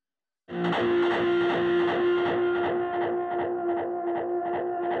Welcome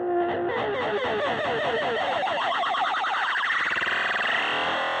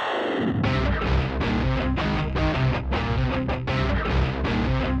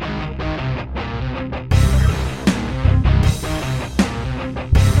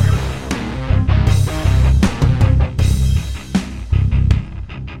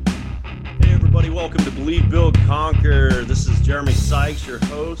to Believe, Build, Conquer. This is Jeremy Sykes, your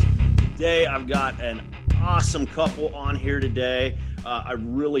host. Today, I've got an awesome couple on here today. I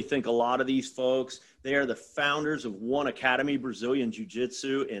really think a lot of these folks, they are the founders of One Academy Brazilian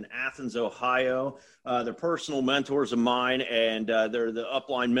Jiu-Jitsu in Athens, Ohio. They're personal mentors of mine, and they're the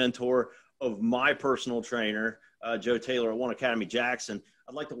upline mentor of my personal trainer, Joe Taylor at One Academy Jackson.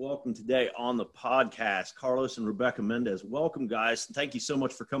 I'd like to welcome today on the podcast, Carlos and Rebecca Mendez. Welcome, guys. Thank you so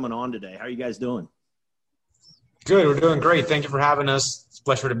much for coming on today. How are you guys doing? Good. We're doing great. Thank you for having us. It's a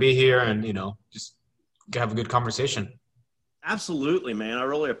pleasure to be here and, just have a good conversation. Absolutely, man. I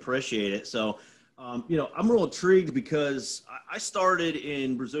really appreciate it. So, I'm real intrigued because I started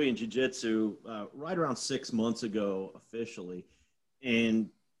in Brazilian Jiu-Jitsu right around 6 months ago officially, and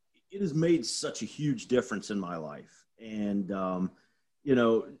it has made such a huge difference in my life. And, one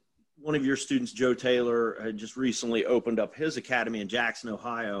of your students, Joe Taylor, had just recently opened up his academy in Jackson,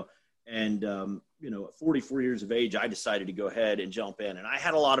 Ohio. And, at 44 years of age, I decided to go ahead and jump in. And I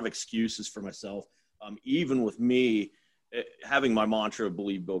had a lot of excuses for myself, even with me having my mantra of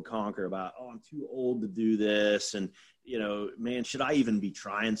Believe, Build, Conquer about, I'm too old to do this. And, man, should I even be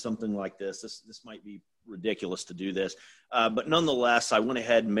trying something like this? This might be ridiculous to do this. But nonetheless, I went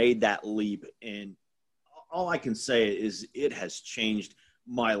ahead and made that leap. And all I can say is it has changed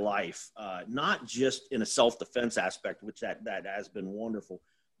my life, not just in a self-defense aspect, which that has been wonderful,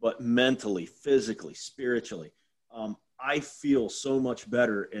 but mentally, physically, spiritually. I feel so much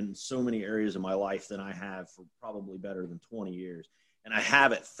better in so many areas of my life than I have for probably better than 20 years. And I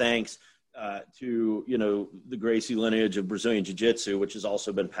have it thanks to, the Gracie lineage of Brazilian Jiu-Jitsu, which has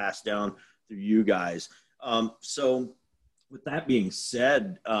also been passed down through you guys. So with that being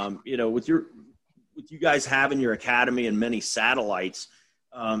said, with you guys having your academy and many satellites,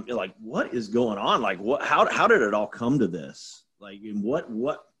 you're like, what is going on? Like, how did it all come to this? Like, and what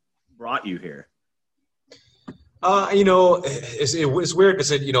brought you here? It's weird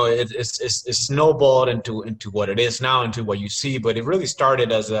because it's snowballed into what it is now, into what you see. But it really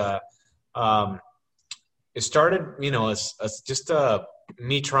started as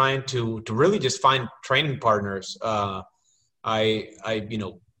me trying to really just find training partners. When I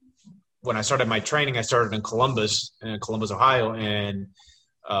started my training, I started in Columbus, Ohio, and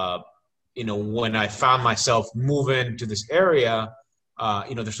when I found myself moving to this area,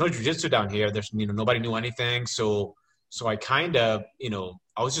 there's no jiu-jitsu down here. There's, nobody knew anything. So I kind of,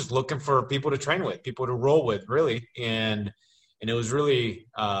 I was just looking for people to train with, people to roll with, really. And it was really,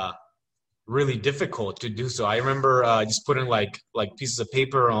 really difficult to do so. I remember just putting like pieces of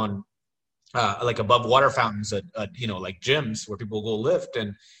paper on, like above water fountains at like gyms where people go lift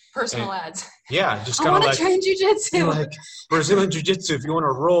and personal ads. Yeah, just I kind of want to train jiu-jitsu. Like Brazilian jiu-jitsu, if you want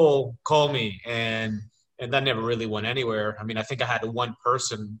to roll, call me. And that never really went anywhere. I mean, I think I had one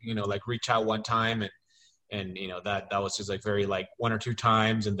person, reach out one time and that was just like very like one or two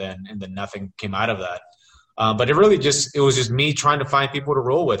times and then nothing came out of that. But it was just me trying to find people to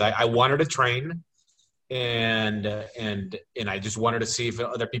roll with. I wanted to train and I just wanted to see if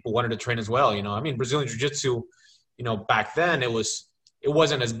other people wanted to train as well. Brazilian jiu-jitsu, back then it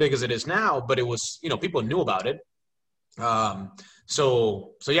wasn't as big as it is now, but it was, people knew about it.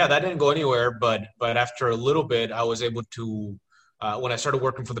 So yeah, that didn't go anywhere, but after a little bit, I was able to, when I started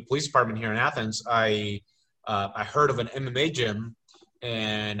working for the police department here in Athens, I heard of an MMA gym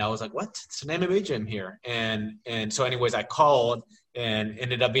and I was like, what? It's an MMA gym here. And so anyways, I called and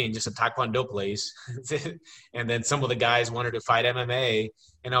ended up being just a Taekwondo place. And then some of the guys wanted to fight MMA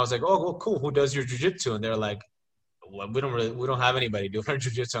and I was like, oh, well, cool. Who does your jiu-jitsu? And they're like, well, we don't have anybody doing our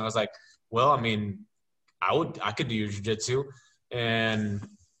jiu-jitsu. And I was like, well, I could do your jiu-jitsu. And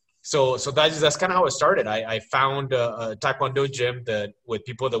so that's kind of how it started. I found a Taekwondo gym with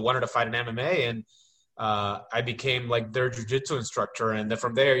people that wanted to fight in MMA, and I became like their jiu-jitsu instructor. And then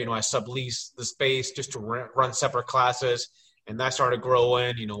from there, I subleased the space just to run separate classes, and that started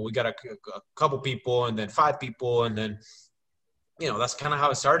growing. We got a couple people, and then 5 people, and then that's kind of how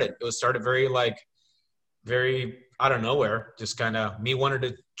it started. It was started very out of nowhere, just kind of me wanted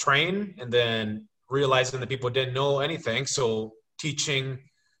to train, and then realizing that people didn't know anything, so teaching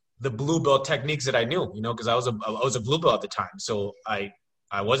the blue belt techniques that I knew, because I was a blue belt at the time, so I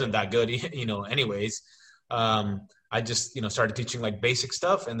wasn't that good, anyways. I just started teaching like basic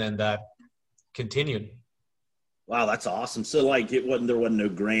stuff, and then that continued. Wow, that's awesome. So like there wasn't no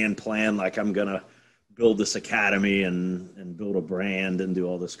grand plan like I'm gonna build this academy and build a brand and do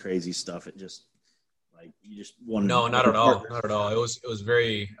all this crazy stuff. It just like you just wanted. No, not at all. Not at all. It was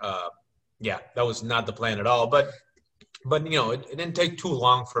very that was not the plan at all. But it didn't take too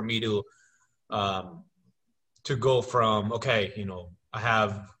long for me to go from I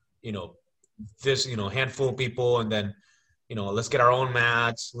have this handful of people, and then let's get our own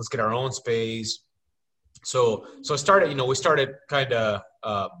mats, let's get our own space. So I started, we started kind of,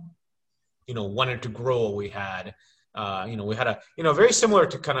 wanting to grow what we had. We had very similar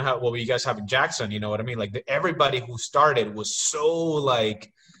to kind of what you guys have in Jackson, you know what I mean? Like everybody who started was so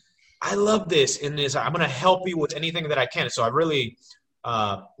like, I love this and this, I'm going to help you with anything that I can. So I really,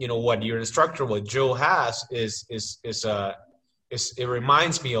 what your instructor, what Joe has is it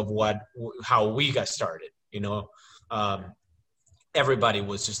reminds me of how we got started, everybody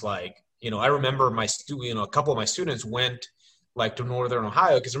was just like, I remember a couple of my students went like to Northern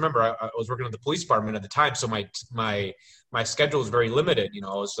Ohio, because remember I was working at the police department at the time, so my schedule was very limited. I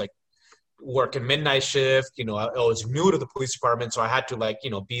was like working midnight shift. I was new to the police department, so I had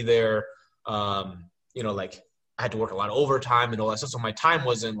to be there. I had to work a lot of overtime and all that stuff. So my time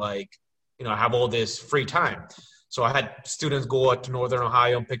wasn't like I have all this free time. So I had students go out to Northern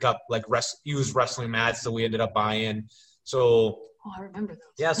Ohio and pick up used wrestling mats that we ended up buying. So. Oh, I remember those.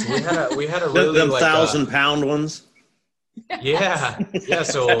 Yeah, so we had a really them 1,000-pound ones. Yeah.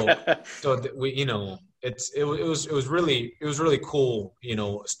 So we it was really cool,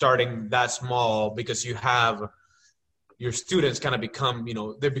 starting that small, because you have your students kind of become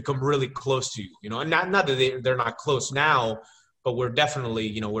they become really close to you, and not that they're not close now, but we're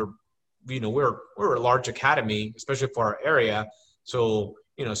definitely we're a large academy, especially for our area. So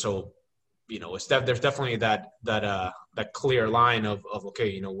there's definitely that clear line of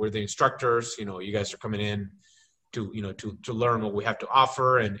okay, we're the instructors, you guys are coming in to learn what we have to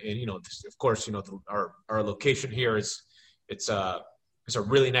offer, and of course our location here it's a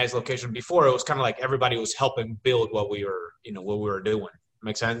really nice location. Before it was kind of like everybody was helping build what we were doing.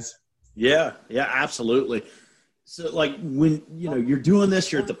 Make sense? Yeah, absolutely. So like when you're doing this,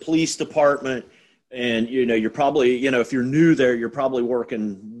 you're at the police department, and you're probably if you're new there, you're probably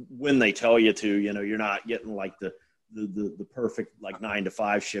working when they tell you to. You're not getting like the perfect like 9 to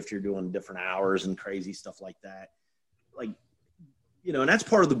 5 shift. You're doing different hours and crazy stuff like that. Like, and that's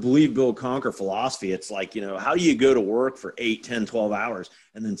part of the Believe, Build, Conquer philosophy. It's like, how do you go to work for 8, 10, 12 hours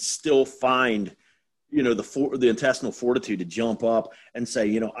and then still find, the intestinal fortitude to jump up and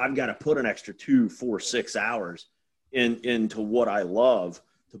say, I've got to put an extra 2, 4, 6 hours into what I love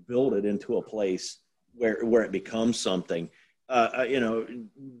to build it into a place where it becomes something. Honestly,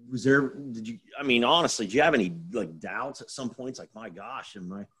 did you have any like doubts at some points? Like, my gosh,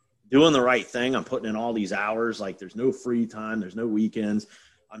 am I doing the right thing? I'm putting in all these hours. Like, there's no free time. There's no weekends.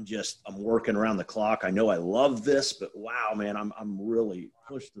 I'm working around the clock. I know I love this, but wow, man, I'm really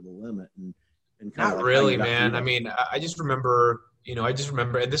pushed to the limit. And kind not of really, man. I mean, I just remember,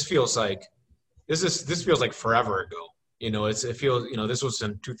 and this feels like forever ago. It feels, this was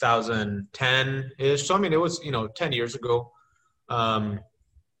in 2010-ish. So, I mean, it was, 10 years ago. I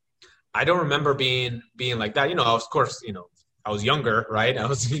don't remember being like that. Of course, I was younger, right? I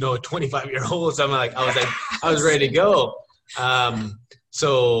was, a 25-year-old. So I was ready to go.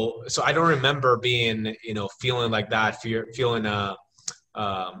 So I don't remember being, feeling like that, feeling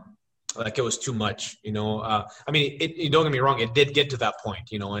like it was too much, I mean, don't get me wrong. It did get to that point,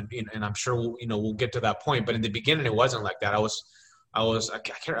 and I'm sure, we'll get to that point. But in the beginning, it wasn't like that. I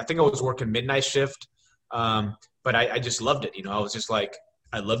think I was working midnight shift. But I just loved it. I was just like,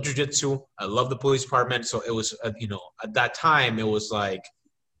 I love jiu-jitsu. I love the police department. So it was, at that time, it was like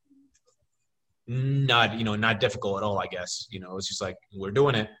not difficult at all, I guess. It was just like, we're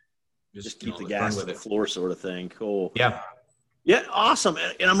doing it. Just keep the gas to the floor sort of thing. Cool. Yeah. Yeah, awesome.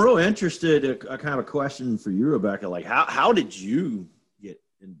 And I'm real interested, a kind of a question for you, Rebecca. Like, how did you get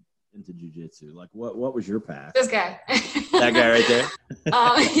into jiu-jitsu? Like, what was your path? This guy. That guy right there?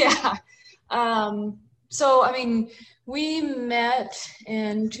 Yeah. So, I mean, we met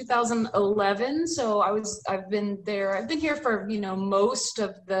in 2011. So I've been here for, most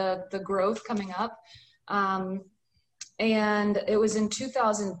of the growth coming up. And it was in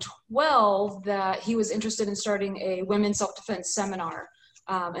 2012 that he was interested in starting a women's self-defense seminar,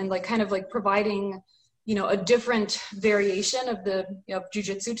 and kind of providing, a different variation of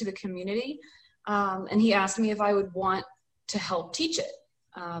jiu-jitsu to the community. And he asked me if I would want to help teach it.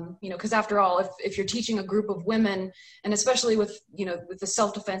 Because after all, if you're teaching a group of women, and especially with the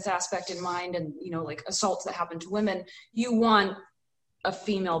self-defense aspect in mind, and, assaults that happen to women, you want a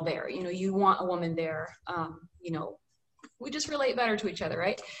female there. You know, you want a woman there. You know, we just relate better to each other,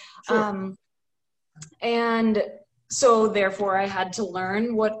 right? Sure. And so therefore I had to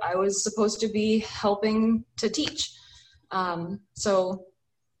learn what I was supposed to be helping to teach. So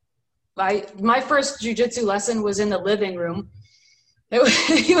my first jujitsu lesson was in the living room.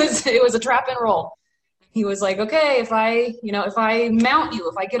 It was a trap and roll. He was like, okay, if I mount you,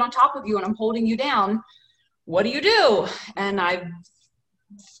 if I get on top of you and I'm holding you down, what do you do? And I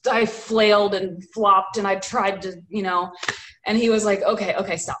flailed and flopped and I tried to, you know, and he was like,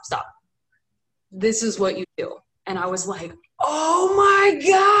 okay, stop. This is what you do. And I was like, oh my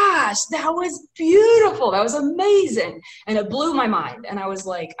gosh, that was beautiful. That was amazing. And it blew my mind. And I was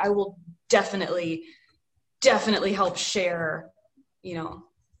like, I will definitely help share, you know,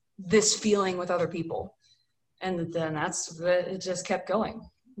 this feeling with other people. And then it just kept going,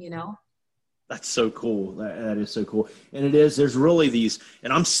 you know? That's so cool. That is so cool. And there's really these,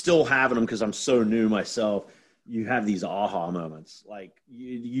 and I'm still having them because I'm so new myself. You have these aha moments. Like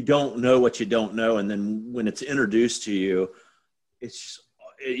you don't know what you don't know. And then when it's introduced to you, it's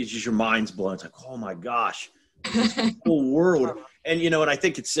just your mind's blown. It's like, oh my gosh, this whole world. And, you know, and I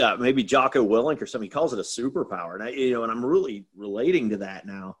think it's maybe Jocko Willink or something, he calls it a superpower. And and I'm really relating to that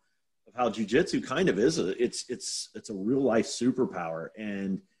now of how jiu-jitsu kind of is. It's a real life superpower.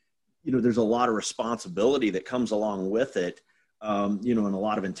 And, you know, there's a lot of responsibility that comes along with it, you know, and a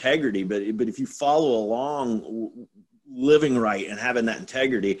lot of integrity. But if you follow along living right and having that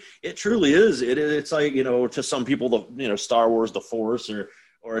integrity, it truly is. It's like, you know, to some people, Star Wars, the Force,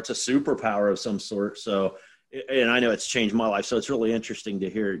 or it's a superpower of some sort. So, and I know it's changed my life. So it's really interesting to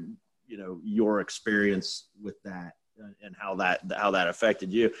hear, you know, your experience with that and how that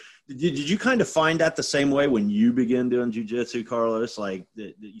affected you. Did you kind of find that the same way when you began doing jiu-jitsu, Carlos? Like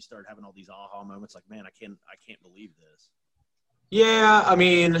that you started having all these aha moments, like, man, I can't believe this. Yeah, I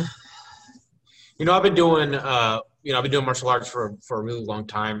mean, you know, I've been doing martial arts for a really long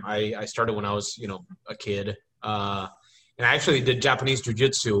time. I started when I was, you know, a kid, and I actually did Japanese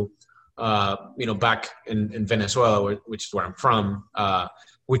jiu-jitsu, you know, back in Venezuela, which is where I'm from.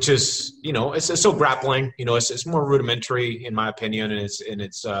 Which is, you know, it's still grappling. You know, it's more rudimentary in my opinion, and it's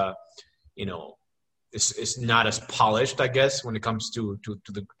you know, it's not as polished, I guess, when it comes to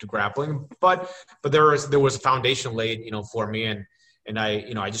grappling. But there was a foundation laid, you know, for me, and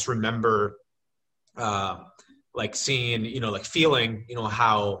I just remember like seeing, you know, like feeling, you know,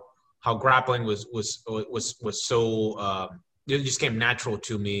 how grappling was so it just came natural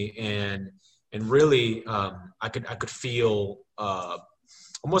to me, and really I could feel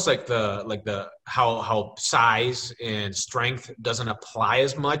almost like how size and strength doesn't apply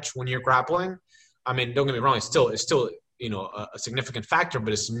as much when you're grappling. I mean, don't get me wrong, it's still you know, a significant factor,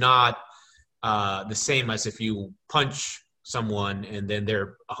 but it's not the same as if you punch someone and then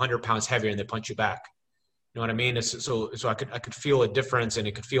they're 100 pounds heavier and they punch you back. You know what I mean? So I could feel a difference, and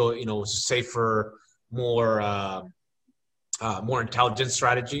it could feel, you know, safer, more intelligent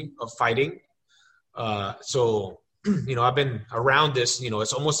strategy of fighting. So, you know, I've been around this, you know,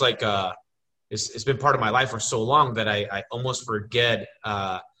 it's almost like it's been part of my life for so long that I almost forget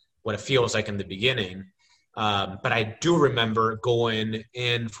what it feels like in the beginning. But I do remember going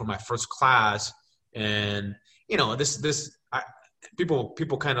in for my first class, and, you know,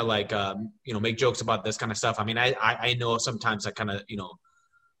 people kind of like, you know, make jokes about this kind of stuff. I mean, I know sometimes I kind of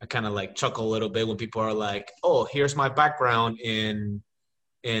like chuckle a little bit when people are like, oh, here's my background in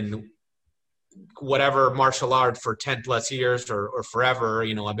whatever martial art for 10 plus years or forever,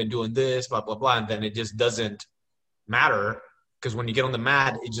 you know, I've been doing this, blah, blah, blah. And then it just doesn't matter, because when you get on the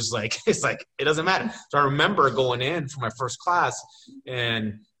mat, it just like, it's like, it doesn't matter. So I remember going in for my first class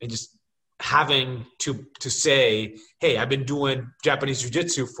and just having to say, hey, I've been doing Japanese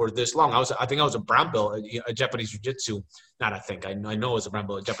jiu-jitsu for this long. I think I was a brown belt, a Japanese jiu-jitsu. Not, I think, I know I was a brown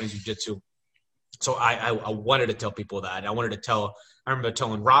belt, Japanese jiu-jitsu. So I wanted to tell people that. I remember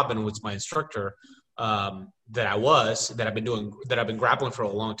telling Robin, who was my instructor, that I've been grappling for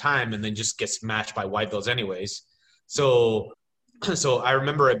a long time, and then just get smashed by white belts anyways. So I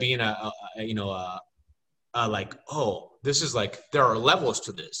remember it being like, oh, this is like, there are levels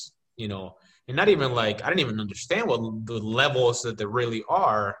to this, you know, and not even like, I didn't even understand what the levels that there really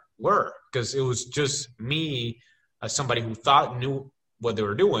were, because it was just me as somebody who knew what they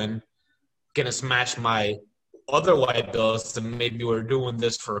were doing, gonna smash my other white belts that maybe were doing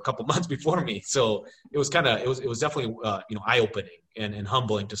this for a couple months before me. So it was definitely, you know, eye-opening and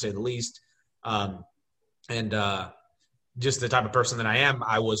humbling, to say the least. Just the type of person that I am,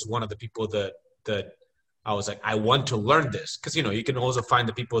 I was one of the people that I was like, I want to learn this. Because, you know, you can also find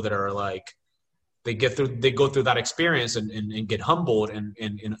the people that are like, they go through that experience and get humbled, and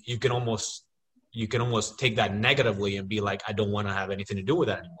you can almost take that negatively and be like, I don't want to have anything to do with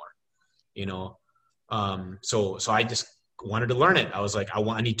that anymore, you know. So I just wanted to learn it. I was like,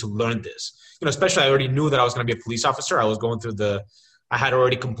 I need to learn this, you know, especially I already knew that I was going to be a police officer. I was going through I had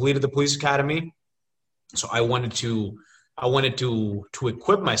already completed the police academy. So I wanted to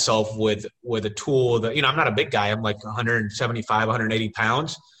equip myself with a tool that, you know, I'm not a big guy. I'm like 175, 180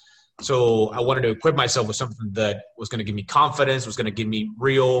 pounds. So I wanted to equip myself with something that was going to give me confidence, was going to give me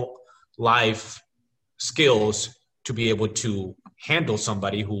real life skills to be able to handle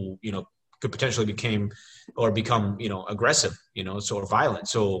somebody who, you know, could potentially become, you know, aggressive, you know, or violent.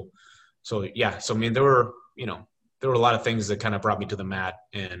 So yeah. So, I mean, there were a lot of things that kind of brought me to the mat,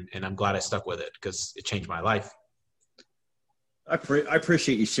 and I'm glad I stuck with it because it changed my life. I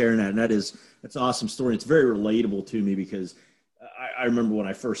appreciate you sharing that. And that's an awesome story. It's very relatable to me because I remember when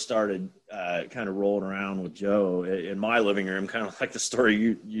I first started kind of rolling around with Joe in my living room, kind of like the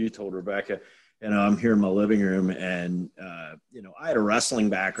story you told, Rebecca. And I'm here in my living room, and you know, I had a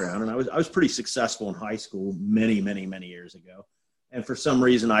wrestling background, and I was pretty successful in high school many, many, many years ago. And for some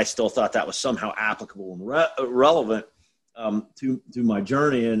reason, I still thought that was somehow applicable and relevant to my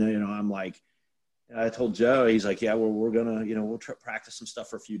journey. And you know, I'm like, I told Joe, he's like, yeah, we're gonna, you know, we'll practice some stuff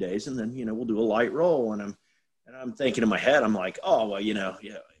for a few days, and then, you know, we'll do a light roll. And I'm thinking in my head, I'm like, oh well, you know,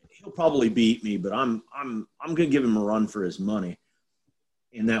 yeah, he'll probably beat me, but I'm gonna give him a run for his money.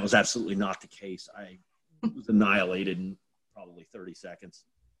 And that was absolutely not the case. I was annihilated in probably 30 seconds.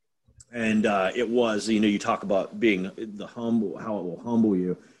 And it was, you know, you talk about being the humble, how it will humble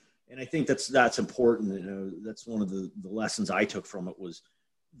you. And I think that's important. You know, that's one of the lessons I took from it, was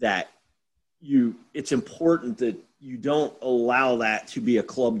that it's important that you don't allow that to be a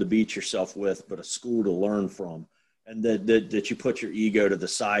club to beat yourself with, but a school to learn from. And that you put your ego to the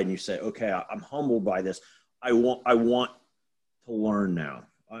side and you say, okay, I'm humbled by this. I want to learn now.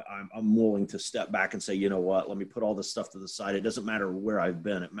 I'm willing to step back and say, you know what, let me put all this stuff to the side. It doesn't matter where I've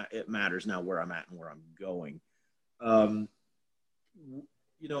been. It matters now where I'm at and where I'm going.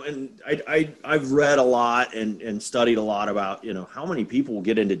 You know, and I've read a lot and studied a lot about, you know, how many people will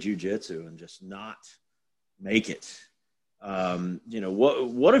get into jiu-jitsu and just not make it. You know,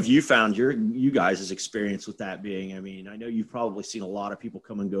 what have you found you guys' experience with that being? I mean, I know you've probably seen a lot of people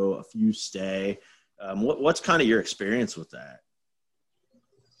come and go, a few stay. What's kind of your experience with that?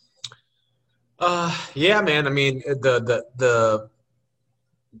 Yeah, man. I mean, the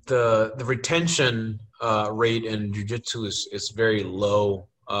retention rate in jiu-jitsu is very low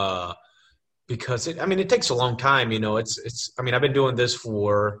because it takes a long time. You know, I mean, I've been doing this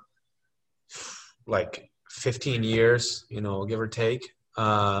for like 15 years, you know, give or take.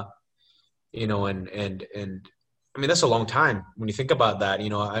 You know, and I mean, that's a long time when you think about that.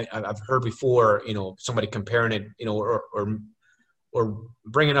 You know, I've heard before, you know, somebody comparing it, you know, or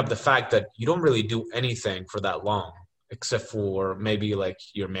bringing up the fact that you don't really do anything for that long, except for maybe like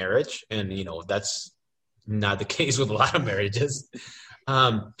your marriage. And, you know, that's not the case with a lot of marriages,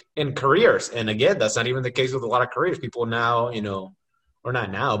 and careers. And again, that's not even the case with a lot of careers. People now, you know, or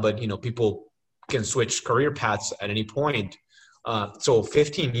not now, but, you know, people can switch career paths at any point. So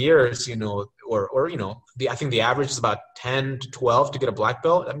 15 years, you know, or you know, I think the average is about 10 to 12 to get a black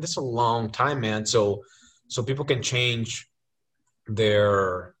belt. I mean, that's a long time, man. So people can change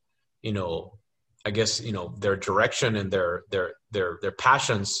their, you know, I guess, you know, their direction and their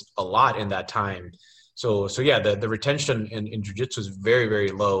passions a lot in that time. So yeah, the retention in jiu-jitsu is very,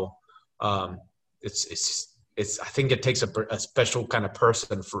 very low. It's I think it takes a special kind of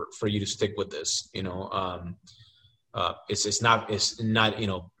person for you to stick with this, you know. It's not, you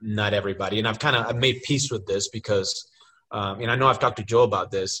know, not everybody. And I've made peace with this because, and I know I've talked to Joe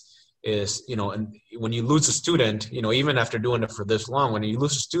about this, is, you know, and when you lose a student, you know, even after doing it for this long, when you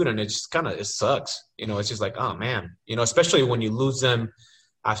lose a student, it just it sucks. You know, it's just like, oh man, you know, especially when you lose them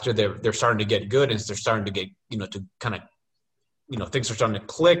after they're starting to get good and they're starting to get, you know, to kind of, you know, things are starting to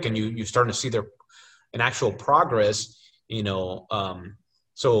click and you're starting to see an actual progress, you know.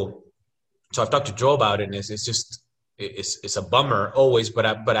 So I've talked to Joe about it, and it's a bummer always, but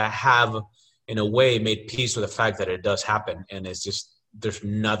I have in a way made peace with the fact that it does happen, and it's just, there's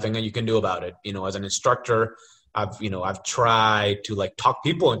nothing that you can do about it. You know, as an instructor, I've tried to like talk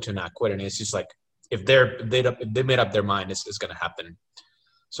people into not quitting. It's just like, if they made up their mind, it's going to happen.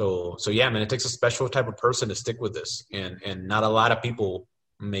 So yeah, man, it takes a special type of person to stick with this, and not a lot of people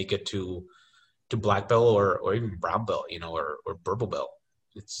make it to black belt or even brown belt, you know, or purple belt.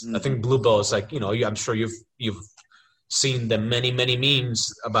 I think blue belt is like, you know, I'm sure you've seen the many, many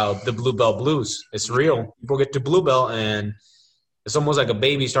memes about the blue belt blues. It's real. People get to blue belt and it's almost like a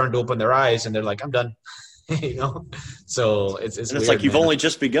baby starting to open their eyes and they're like, I'm done. You know? So it's weird, like you've only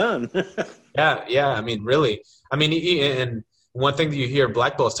just begun. Yeah. I mean, really. I mean, and one thing that you hear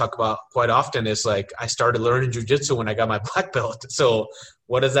black belts talk about quite often is like, I started learning jujitsu when I got my black belt. So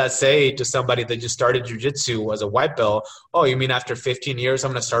what does that say to somebody that just started jujitsu as a white belt? Oh, you mean after 15 years,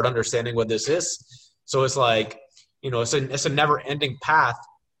 I'm going to start understanding what this is? So it's like, you know, it's a never ending path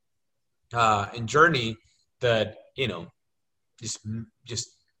and journey that, you know, just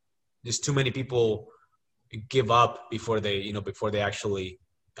too many people give up before they actually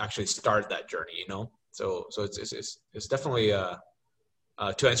start that journey, you know? So it's definitely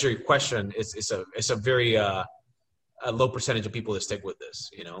to answer your question, it's a very a low percentage of people that stick with this,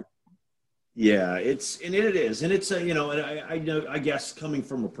 you know? Yeah, it is. And it's you know, and I know, I guess coming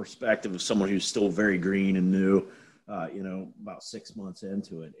from a perspective of someone who's still very green and new, you know, about 6 months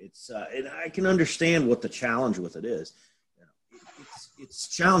into it, it's and I can understand what the challenge with it is. You know, it's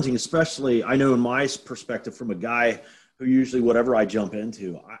challenging, especially I know in my perspective from a guy who usually whatever I jump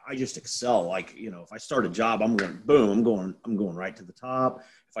into, I just excel. Like, you know, if I start a job, I'm going, boom, I'm going right to the top.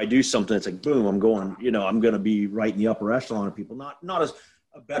 If I do something, it's like, boom, I'm going to be right in the upper echelon of people, not as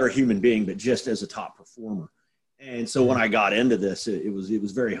a better human being, but just as a top performer. And so when I got into this, it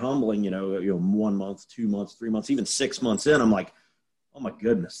was very humbling, you know, 1 month, 2 months, 3 months, even 6 months in, I'm like, oh my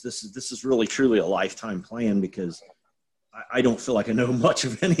goodness, this is really truly a lifetime plan, because I don't feel like I know much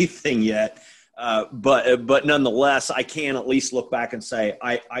of anything yet. But nonetheless, I can at least look back and say,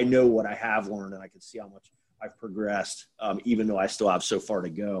 I know what I have learned, and I can see how much I've progressed, even though I still have so far to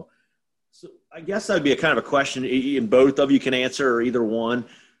go. So I guess that'd be a kind of a question, and both of you can answer, or either one.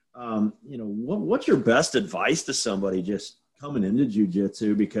 You know, what's your best advice to somebody just coming into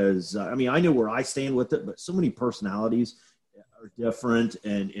jiu-jitsu? Because I mean, I know where I stand with it, but so many personalities are different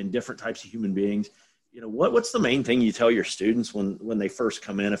and different types of human beings. You know, what's the main thing you tell your students when they first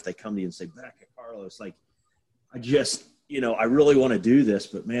come in, if they come to you and say, Becca, Carlos, like, I just, you know, I really want to do this,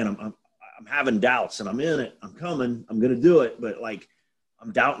 but man, I'm having doubts, and I'm in it. I'm coming. I'm going to do it. But like,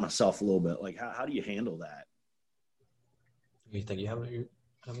 I'm doubting myself a little bit. Like, how do you handle that? You think you have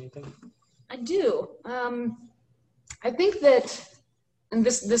anything? I do. I think that, and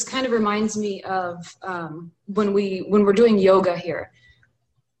this kind of reminds me of when we're doing yoga here.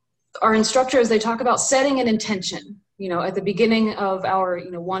 Our instructors, they talk about setting an intention, you know, at the beginning of our,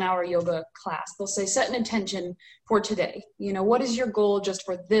 1 hour yoga class. They'll say, set an intention for today. You know, what is your goal just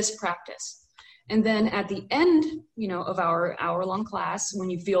for this practice? And then at the end, of our hour-long class, when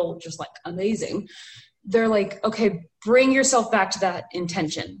you feel just like amazing, they're like, okay, bring yourself back to that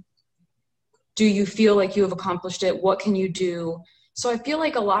intention. Do you feel like you have accomplished it? What can you do? So I feel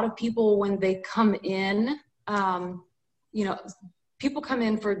like a lot of people, when they come in, people come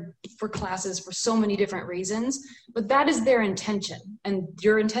in for classes for so many different reasons, but that is their intention. And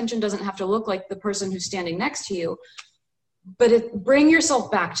your intention doesn't have to look like the person who's standing next to you, but bring yourself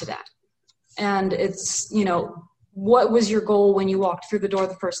back to that. And it's, what was your goal when you walked through the door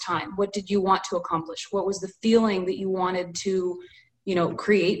the first time? What did you want to accomplish? What was the feeling that you wanted to,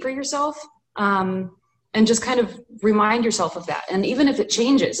 create for yourself? And just kind of remind yourself of that. And even if it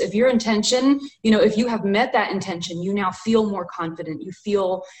changes, if your intention, if you have met that intention, you now feel more confident, you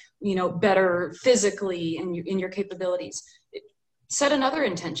feel, better physically in your capabilities. Set another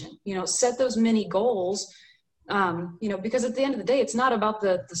intention, set those mini goals, because at the end of the day, it's not about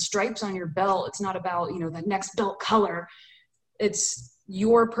the stripes on your belt. It's not about, the next belt color. It's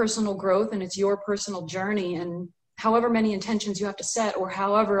your personal growth, and it's your personal journey. And however many intentions you have to set, or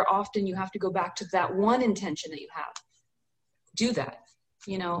however often you have to go back to that one intention that you have, do that,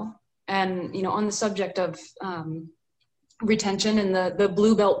 and, on the subject of retention and the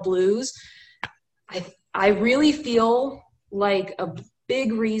blue belt blues, I really feel like a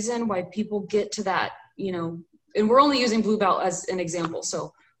big reason why people get to that, and we're only using blue belt as an example,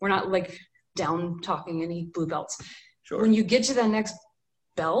 so we're not like down talking any blue belts. Sure. When you get to that next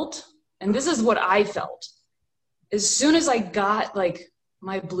belt, and this is what I felt, as soon as I got like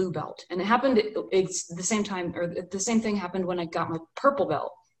my blue belt, and it's the same time, or the same thing happened when I got my purple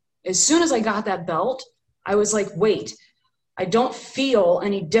belt. As soon as I got that belt, I was like, wait, I don't feel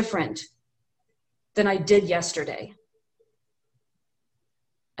any different than I did yesterday.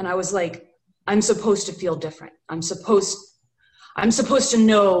 And I was like, I'm supposed to feel different. I'm supposed to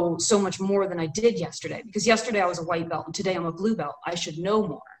know so much more than I did yesterday, because yesterday I was a white belt and today I'm a blue belt. I should know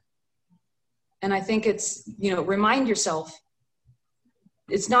more. And I think it's, remind yourself,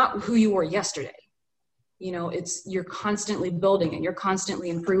 it's not who you were yesterday. You're constantly building and you're constantly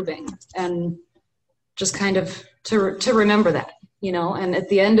improving, and just kind of to remember that, and at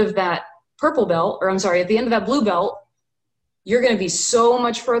the end of that at the end of that blue belt, you're going to be so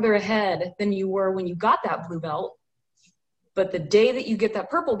much further ahead than you were when you got that blue belt. But the day that you get that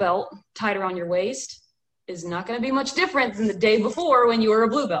purple belt tied around your waist is not going to be much different than the day before when you were a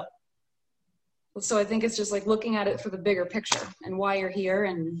blue belt. So I think it's just like looking at it for the bigger picture and why you're here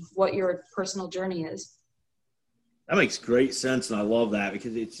and what your personal journey is. That makes great sense, and I love that,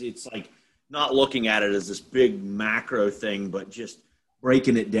 because it's like not looking at it as this big macro thing, but just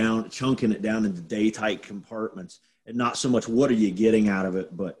breaking it down, chunking it down into day-tight compartments, and not so much what are you getting out of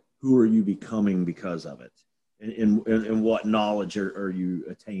it, but who are you becoming because of it, and what knowledge are you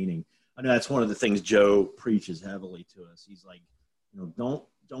attaining. I know that's one of the things Joe preaches heavily to us. He's like,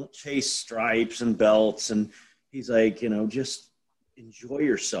 don't chase stripes and belts, and he's like, just enjoy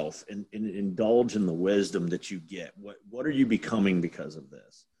yourself and indulge in the wisdom that you get. What are you becoming because of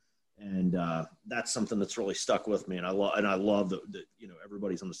this? And that's something that's really stuck with me. And I love that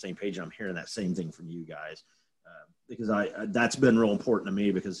everybody's on the same page. And I'm hearing that same thing from you guys, because that's been real important to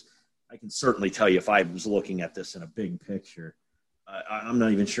me, because I can certainly tell you if I was looking at this in a big picture, I'm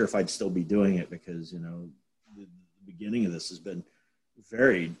not even sure if I'd still be doing it, because, the beginning of this has been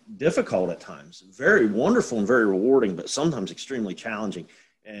very difficult at times, very wonderful and very rewarding, but sometimes extremely challenging.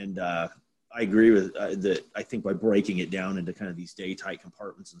 And I agree with that. I think by breaking it down into kind of these day-tight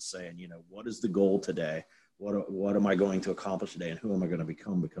compartments and saying, what is the goal today? What am I going to accomplish today? And who am I going to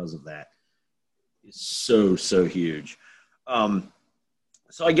become because of that is so, so huge.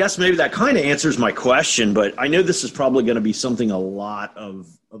 So I guess maybe that kind of answers my question, but I know this is probably going to be something a lot of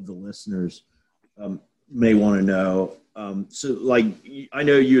the listeners may want to know. So like, I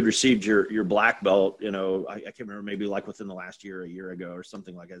know you had received your black belt, I can't remember, maybe like within the last year, a year ago or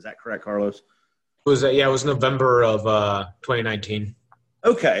something like that. Is that correct, Carlos? It was November of 2019.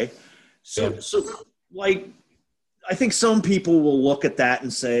 Okay. So like, I think some people will look at that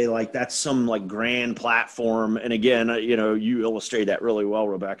and say like, that's some like grand platform. And again, you illustrate that really well,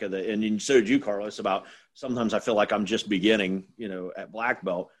 Rebecca, and so did you, Carlos, about sometimes I feel like I'm just beginning, at black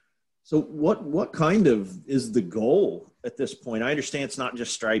belt. So what kind of is the goal at this point? I understand it's not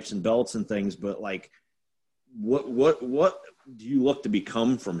just stripes and belts and things, but like, what do you look to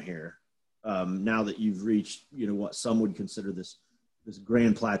become from here? Now that you've reached, what some would consider this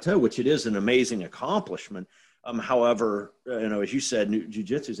grand plateau, which it is an amazing accomplishment. However, as you said,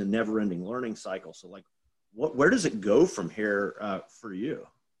 jiu-jitsu is a never-ending learning cycle. So like, where does it go from here for you?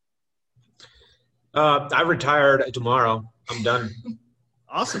 I retired tomorrow. I'm done.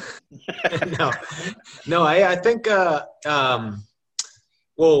 Awesome. No, I think,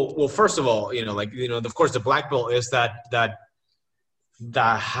 well, first of all, of course the black belt is that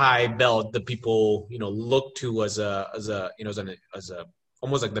high belt that people, look to as almost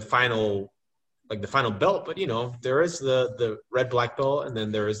like the final belt, but there is the red black belt, and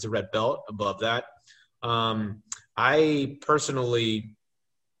then there is the red belt above that. I personally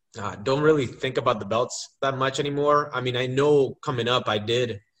don't really think about the belts that much anymore. I mean, I know coming up I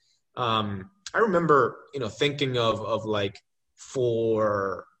did. I remember, thinking of like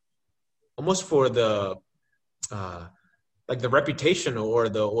for the like the reputation or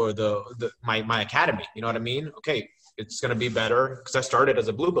the my academy, you know what I mean? Okay, it's going to be better because I started as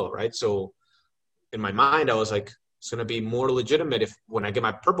a blue belt, right? So in my mind, I was like, it's going to be more legitimate when I get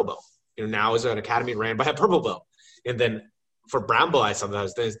my purple belt. Now is an academy ran by a purple belt. And then for brown belt, I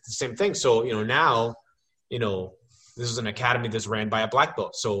sometimes the same thing. So, now, this is an academy that's ran by a black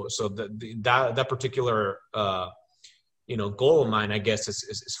belt. So that particular, goal of mine, I guess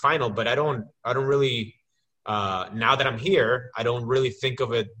is final, but I don't really, now that I'm here, I don't really think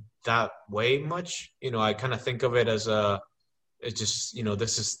of it that way much. I kind of think of it as it's just,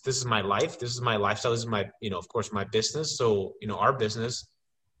 this is my life. This is my lifestyle. This is my, of course, my business. So, our business.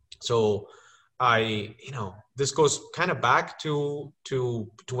 So this goes kind of back to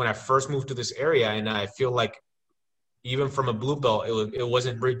when I first moved to this area. And I feel like even from a blue belt, it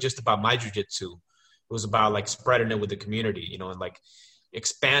wasn't just about my jiu-jitsu. It was about like spreading it with the community, and like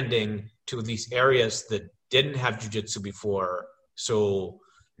expanding to these areas that didn't have jiu-jitsu before. So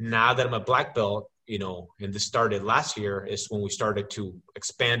now that I'm a black belt, and this started last year, is when we started to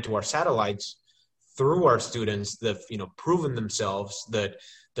expand to our satellites through our students that, proven themselves, that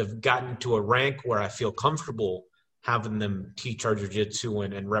they've gotten to a rank where I feel comfortable having them teach our jiu-jitsu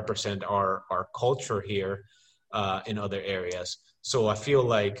and represent our culture here in other areas. So I feel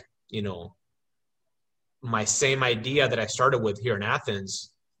like, my same idea that I started with here in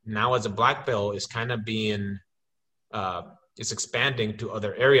Athens, now as a black belt, is kind of being it's expanding to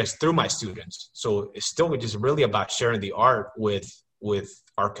other areas through my students. So it's still just really about sharing the art with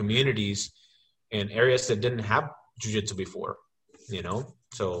our communities and areas that didn't have jiu-jitsu before,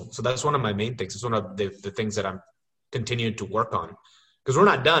 So that's one of my main things. It's one of the things that I'm continue to work on, because we're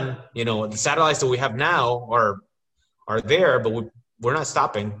not done. You know, the satellites that we have now are there, but we're not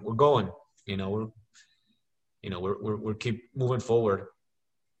stopping. We're going. You know, we're keep moving forward.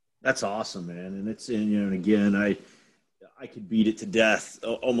 That's awesome, man. And it's, and again, I could beat it to death,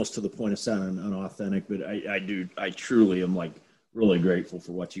 almost to the point of sounding unauthentic, but I truly am like really grateful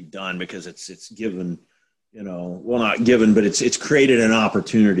for what you've done, because it's given, well, not given, but it's created an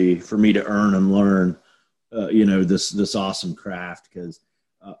opportunity for me to earn and learn, this awesome craft. Because,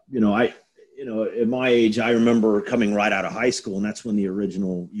 at my age, I remember coming right out of high school, and that's when the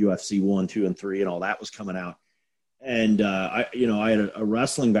original UFC 1, 2, and 3 and all that was coming out. And, I had a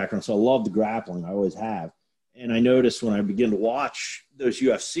wrestling background, so I loved the grappling. I always have. And I noticed when I began to watch those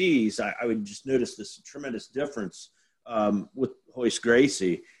UFCs, I would just notice this tremendous difference with Royce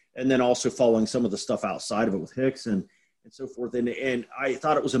Gracie, and then also following some of the stuff outside of it with Hicks and so forth. And I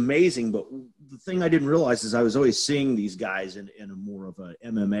thought it was amazing. But the thing I didn't realize is I was always seeing these guys in a more of a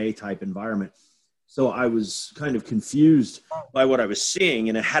MMA type environment. So I was kind of confused by what I was seeing.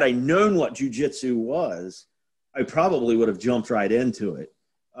 And had I known what jiu-jitsu was, I probably would have jumped right into it.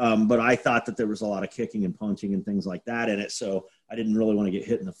 But I thought that there was a lot of kicking and punching and things like that in it. So I didn't really want to get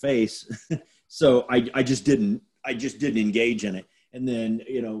hit in the face. So I just didn't engage in it. And then,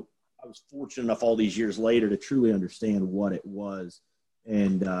 I was fortunate enough all these years later to truly understand what it was.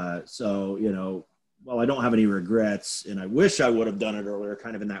 And so, while I don't have any regrets, and I wish I would have done it earlier,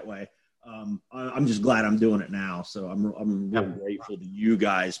 kind of in that way, I'm just glad I'm doing it now. So I'm really grateful to you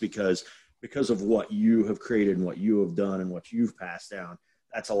guys because of what you have created and what you have done and what you've passed down.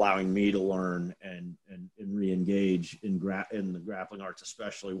 That's allowing me to learn and re-engage in the grappling arts,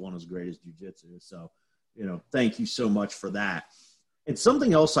 especially one as great as jiu-jitsu. So, thank you so much for that. And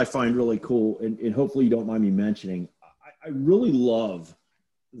something else I find really cool, and hopefully you don't mind me mentioning, I really love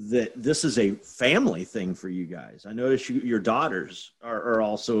that this is a family thing for you guys. I notice your daughters are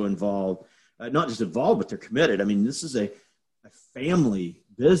also involved, not just involved, but they're committed. I mean, this is a family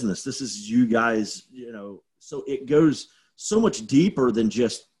business. This is you guys, so it goes so much deeper than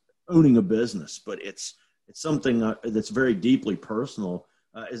just owning a business, but it's something that's very deeply personal.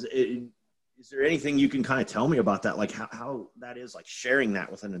 Is there anything you can kind of tell me about that? Like how that is, like sharing that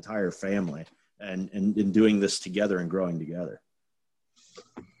with an entire family and doing this together and growing together?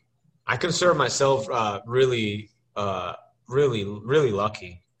 I consider myself really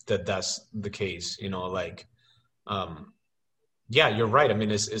lucky that that's the case. Yeah, you're right. I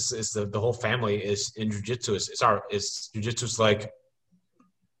mean, it's the whole family is in jiu-jitsu. Jiu-jitsu's like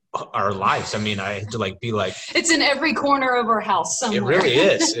our lives. I mean, I had to be like, it's in every corner of our house somewhere. It really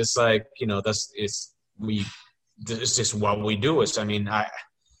is. It's like, it's just what we do. I mean, I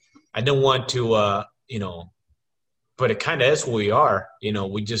don't want to, but it kind of is who we are.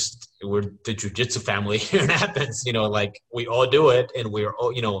 We're the jiu-jitsu family here in Athens, we all do it, and we're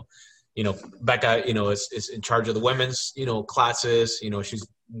all, Becca, is in charge of the women's, classes. She's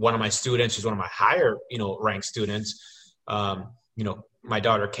one of my students. She's one of my higher, ranked students. My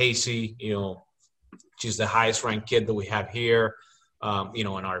daughter, Casey, she's the highest ranked kid that we have here.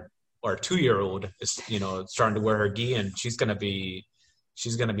 And our 2-year-old is, starting to wear her gi, and she's going to be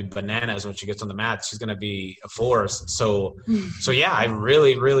bananas when she gets on the mat. She's going to be a force. So yeah, I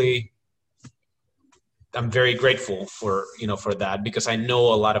really, I'm very grateful for that, because I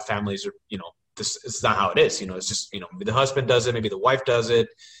know a lot of families are, this is not how it is. It's just, maybe the husband does it, maybe the wife does it,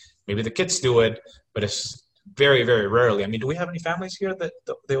 maybe the kids do it, but it's very, very rarely. I mean, do we have any families here that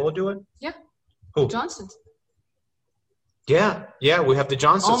they all do it? Yeah. Who? Johnsons. Yeah, we have the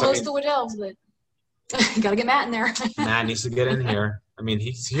Johnsons. Almost the Waddells, but you got to get Matt in there. Matt needs to get in here. I mean,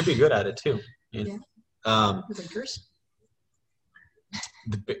 he'd be good at it too. Yeah. The Bakers?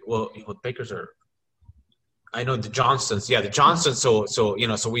 The Bakers are, I know the Johnsons. Yeah, the Johnsons.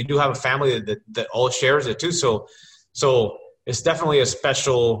 So we do have a family that all shares it too. So it's definitely a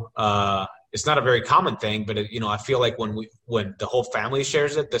special, it's not a very common thing, but I feel like when the whole family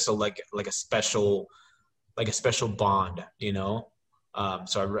shares it, this is like a special bond,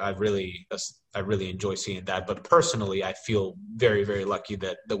 So I really enjoy seeing that. But personally, I feel very, very lucky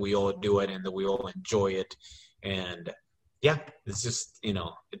that we all do it and that we all enjoy it. And yeah, it's just,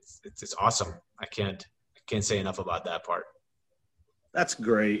 it's awesome. I can't say enough about that part. That's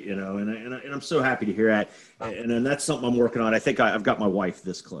great, and I'm so happy to hear that. And that's something I'm working on. I think I've got my wife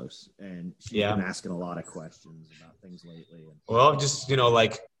this close, and she's been asking a lot of questions about things lately. Well, just,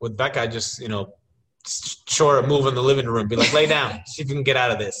 with Becca, I just, show her a move in the living room, be like, lay down, see if you can get out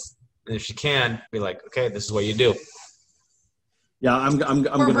of this. And if she can, be like, okay, this is what you do. Yeah, I'm going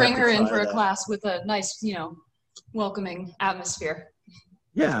to bring her in for a class with a nice, welcoming atmosphere.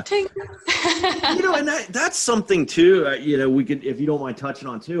 Yeah. Ting. And that's something too, we could, if you don't mind touching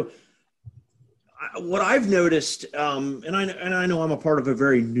on too, what I've noticed, and I know I'm a part of a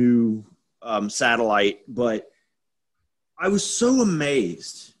very new satellite, but I was so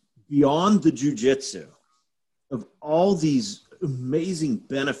amazed beyond the jiu-jitsu of all these amazing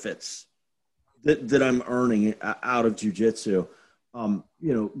benefits that I'm earning out of jiu-jitsu.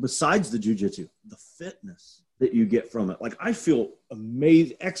 Besides the jiu-jitsu, the fitness that you get from it. Like, I feel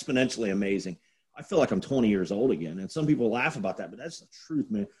amazing, exponentially amazing. I feel like I'm 20 years old again. And some people laugh about that, but that's the truth,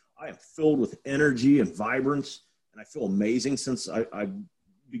 man. I am filled with energy and vibrance, and I feel amazing since I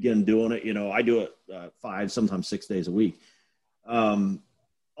began doing it. I do it 5, sometimes 6 days a week.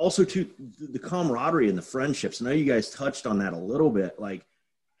 Also, too, the camaraderie and the friendships. I know you guys touched on that a little bit. Like,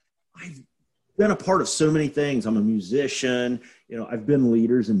 I've been a part of so many things. I'm a musician. I've been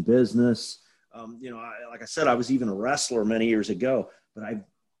leaders in business. Like I said, I was even a wrestler many years ago, but I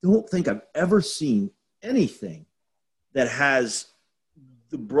don't think I've ever seen anything that has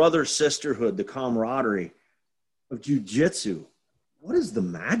the brother sisterhood, the camaraderie of jiu-jitsu. What is the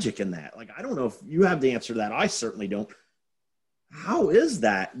magic in that? Like, I don't know if you have the answer to that. I certainly don't. How is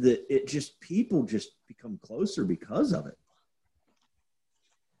that people just become closer because of it?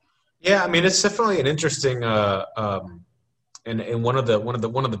 Yeah, I mean, it's definitely an interesting, and one of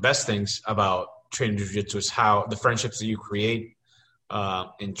the best things about training jiu-jitsu is how the friendships that you create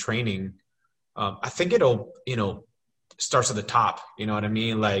in training. I think it'll, starts at the top. You know what I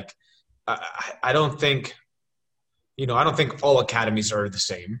mean? Like, I don't think, I don't think all academies are the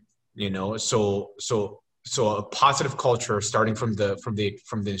same. So a positive culture starting from the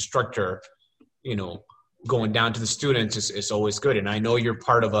instructor, going down to the students is always good. And I know you're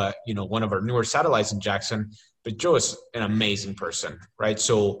part of one of our newer satellites in Jackson, but Joe is an amazing person, right?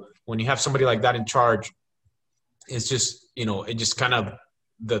 So when you have somebody like that in charge, it's just, it just kind of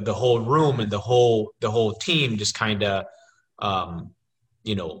the whole room and the whole team just kind of,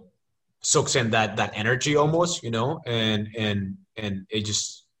 soaks in that energy almost, and it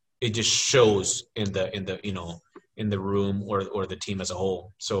just shows in the room or the team as a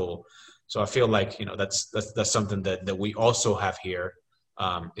whole. So I feel like, that's something that we also have here.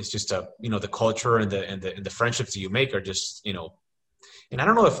 It's just the culture and the friendships that you make are just, and I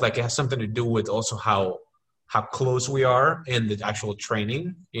don't know if like it has something to do with also how close we are in the actual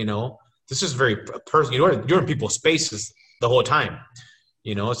training. This is very personal. You're in people's spaces the whole time,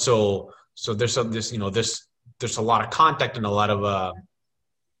 so there's there's a lot of contact and a lot of,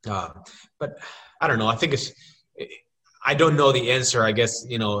 but I don't know. I think I don't know the answer, I guess,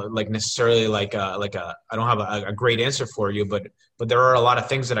 like necessarily like I don't have a great answer for you, but there are a lot of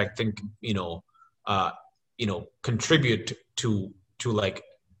things that I think, contribute to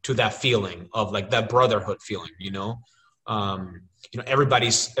that feeling of like that brotherhood feeling,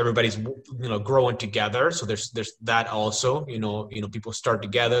 everybody's growing together. So there's that also, people start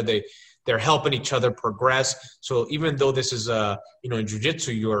together, they're helping each other progress. So even though this is in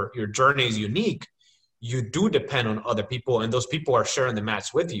jiu-jitsu, your journey is unique, you do depend on other people, and those people are sharing the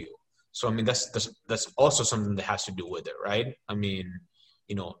mats with you. So, I mean, that's also something that has to do with it, right? I mean,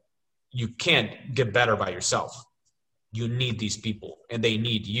 you can't get better by yourself. You need these people, and they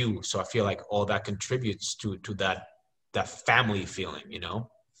need you. So I feel like all that contributes to that family feeling, I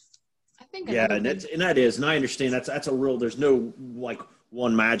think. Yeah, and I understand that's a real. There's no like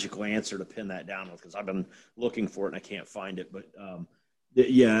one magical answer to pin that down with, because I've been looking for it and I can't find it, but.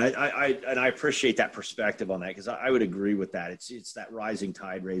 Yeah, I appreciate that perspective on that, because I would agree with that. It's that rising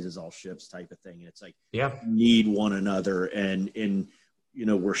tide raises all ships type of thing. And it's like, yeah, need one another, and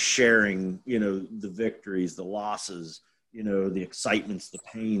we're sharing, the victories, the losses, the excitements, the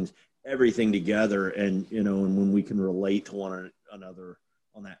pains, everything together. And, and when we can relate to one another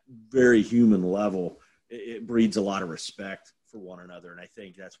on that very human level, it breeds a lot of respect for one another. And I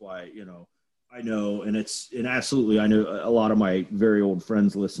think that's why, I know, and absolutely, I know a lot of my very old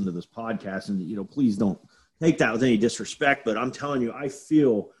friends listen to this podcast, and, please don't take that with any disrespect, but I'm telling you, I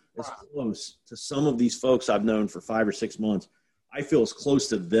feel as close to some of these folks I've known for 5 or 6 months. I feel as close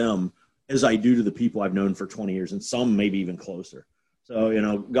to them as I do to the people I've known for 20 years, and some maybe even closer.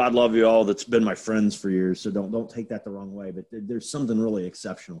 So, God love you all that's been my friends for years. So don't take that the wrong way, but there's something really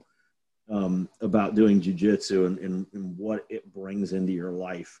exceptional about doing jiu-jitsu and what it brings into your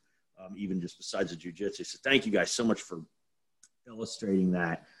life. Even just besides the jiu-jitsu. So thank you guys so much for illustrating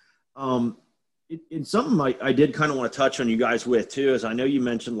that. In something I did kind of want to touch on you guys with too, is I know you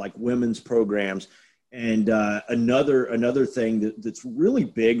mentioned like women's programs, and another thing that's really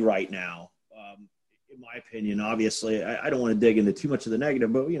big right now, in my opinion. Obviously, I don't want to dig into too much of the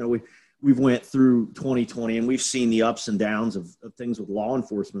negative, but we we've went through 2020 and we've seen the ups and downs of things with law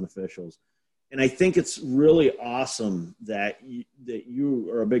enforcement officials. And I think it's really awesome that you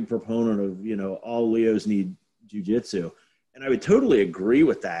are a big proponent of, you know, all Leos need jiu-jitsu. And I would totally agree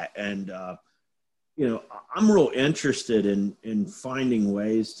with that. And, you know, I'm real interested in finding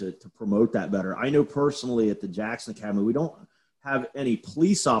ways to promote that better. I know personally at the Jackson Academy, we don't have any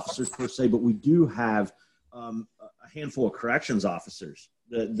police officers per se, but we do have a handful of corrections officers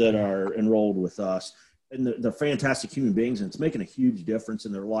that are enrolled with us. And they're fantastic human beings, and it's making a huge difference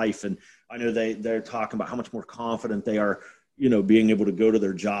in their life. And I know they're talking about how much more confident they are, you know, being able to go to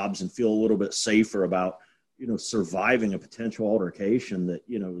their jobs and feel a little bit safer about, you know, surviving a potential altercation that,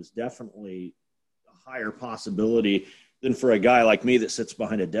 you know, is definitely a higher possibility than for a guy like me that sits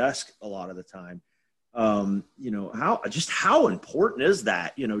behind a desk a lot of the time. You know, how important is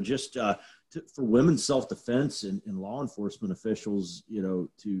that, you know, just for women's self-defense and law enforcement officials, you know,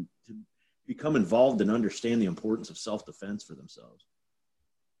 to become involved and understand the importance of self-defense for themselves.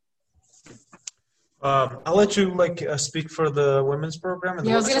 I'll let you speak for the women's program. And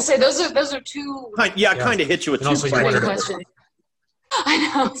I was going to say those are two. Kind of hit you with two questions. I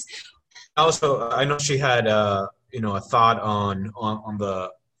know. Also, I know she had a thought on the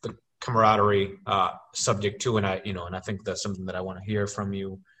camaraderie subject too, and I think that's something that I want to hear from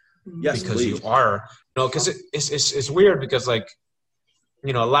you. Yes, because please. You are, because it's weird because a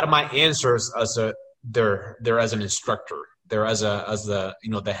lot of my answers they're as an instructor, they're as the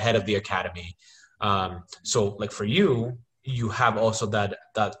the head of the academy. So like for you have also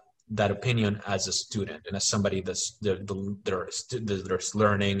that opinion as a student and as somebody that's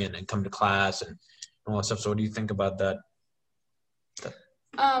learning and come to class and all that stuff. So what do you think about that?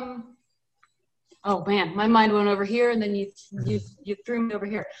 Oh man, my mind went over here and then you threw me over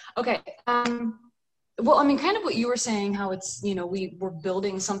here. Okay. Well, I mean, kind of what you were saying, how it's, we're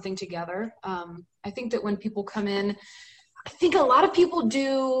building something together. I think that when people come in, I think a lot of people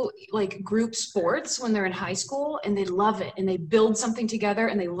do like group sports when they're in high school and they love it and they build something together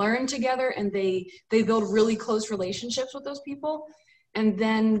and they learn together and they build really close relationships with those people. And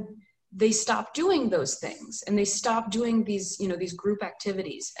then they stop doing those things and they stop doing these, these group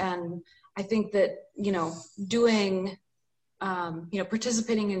activities. And I think that, doing,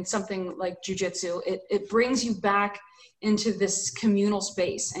 participating in something like jiu-jitsu, it brings you back into this communal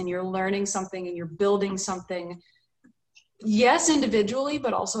space and you're learning something and you're building something. Yes, individually,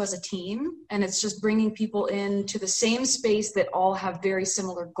 but also as a team. And it's just bringing people into the same space that all have very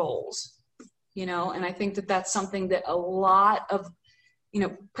similar goals, and I think that that's something that a lot of,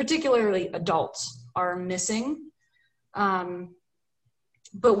 particularly adults are missing.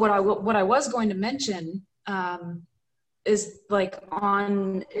 But what I was going to mention is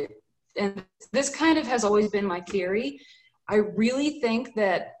and this kind of has always been my theory. I really think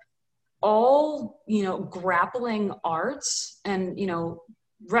that all, grappling arts and,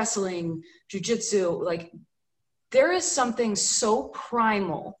 wrestling, jiu-jitsu, there is something so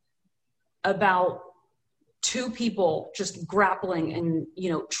primal about two people just grappling and,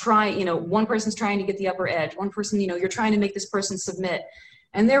 one person's trying to get the upper edge, one person, you're trying to make this person submit.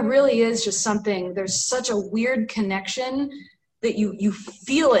 And there really is just something, there's such a weird connection that you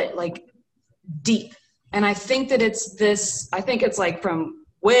feel it deep. And I think that it's from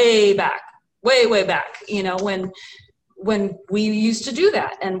way back, way back, when we used to do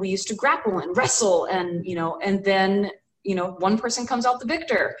that and we used to grapple and wrestle and, and then, one person comes out the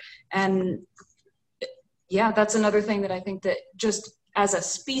victor. And yeah, that's another thing that I think that just as a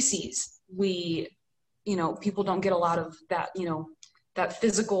species, we, people don't get a lot of that, that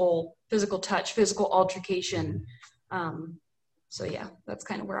physical touch, physical altercation. So yeah, that's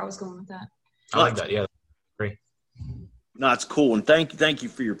kind of where I was going with that. I like that. Yeah. Great. No, it's cool. And thank you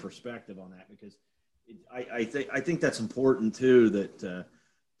for your perspective on that, because I think that's important too, that to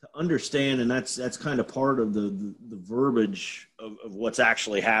understand. And that's kind of part of the verbiage of what's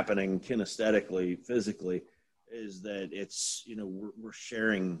actually happening kinesthetically, physically, is that it's, we're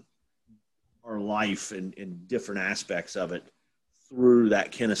sharing our life in different aspects of it through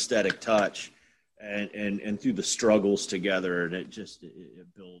that kinesthetic touch and through the struggles together. And it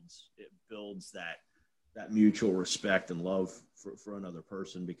builds that mutual respect and love for another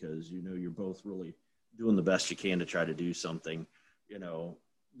person, because, you're both really doing the best you can to try to do something,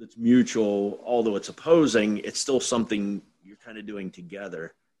 that's mutual. Although it's opposing, it's still something you're kind of doing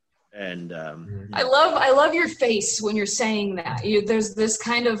together. And I love your face when you're saying that. There's this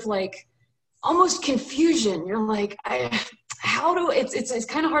kind of almost confusion. You're like, it's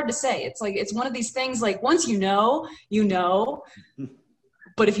kind of hard to say. It's it's one of these things, once you know,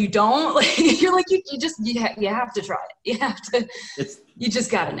 but if you don't, you're you have to try it. You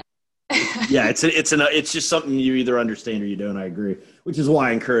just got to know. Yeah, it's just something you either understand or you don't. I agree, which is why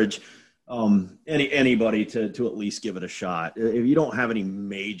I encourage anybody to at least give it a shot. If you don't have any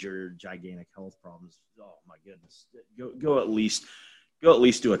major gigantic health problems, oh my goodness, go at least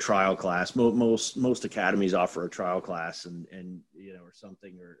do a trial class. Most academies offer a trial class and or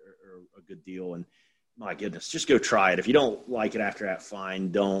something or a good deal. And my goodness, just go try it. If you don't like it after that,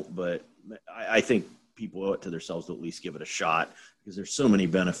 fine, don't. But I think people owe it to themselves to at least give it a shot, because there's so many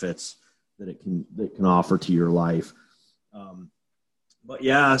benefits that it can offer to your life. But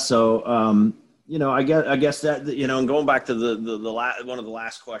yeah, so I guess that and going back to one of the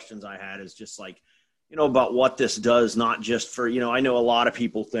last questions I had is just like, about what this does, not just for, I know a lot of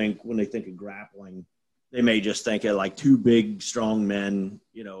people think when they think of grappling, they may just think of like two big, strong men,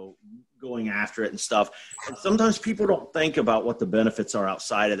 going after it and stuff. And sometimes people don't think about what the benefits are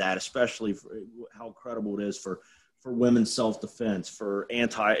outside of that, especially for how credible it is for women's self-defense, for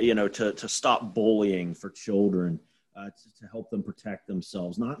to stop bullying for children, to help them protect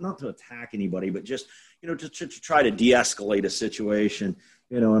themselves, not to attack anybody, but just, to try to de-escalate a situation,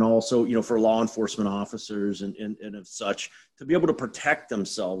 and also, for law enforcement officers and of such, to be able to protect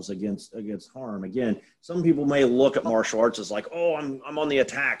themselves against harm. Again, some people may look at martial arts as like, oh, I'm on the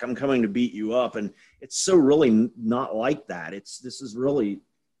attack, I'm coming to beat you up. And it's so really not like that. This is really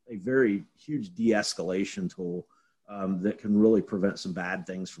a very huge de-escalation tool that can really prevent some bad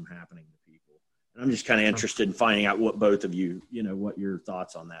things from happening to people. And I'm just kind of interested in finding out what both of you, what your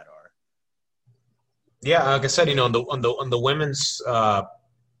thoughts on that are. Yeah, like I said, on the women's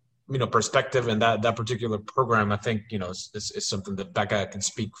perspective and that particular program, I think is something that Becca can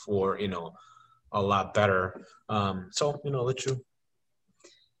speak for a lot better. So I'll let you.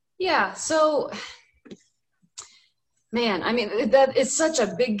 Yeah. So, man, I mean, that is such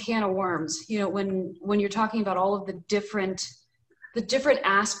a big can of worms. When you're talking about all of the different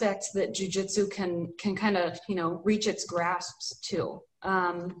aspects that jiu-jitsu can kind of reach its grasps to.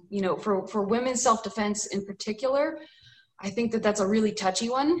 For women's self-defense in particular, I think that's a really touchy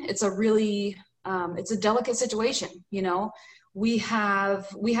one. It's a really it's a delicate situation. We have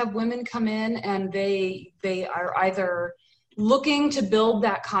women come in and they are either looking to build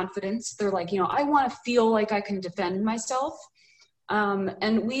that confidence. They're like, I want to feel like I can defend myself.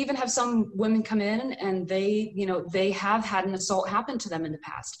 And we even have some women come in and they have had an assault happen to them in the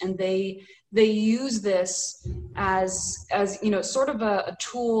past, and they use this as sort of a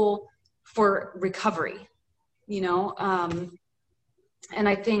tool for recovery, and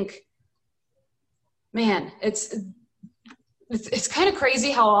I think, man, it's kind of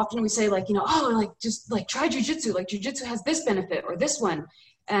crazy how often we say just try jujitsu, like jujitsu has this benefit or this one.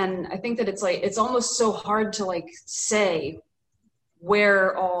 And I think that it's almost so hard to say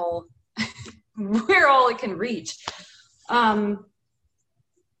where all it can reach. The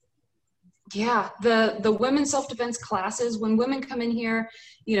women's self-defense classes, when women come in here,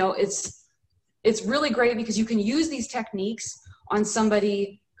 it's really great because you can use these techniques on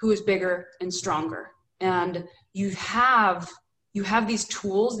somebody who is bigger and stronger, and you have these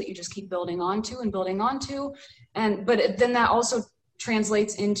tools that you just keep building onto, but then that also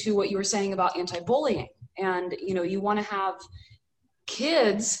translates into what you were saying about anti-bullying. And you want to have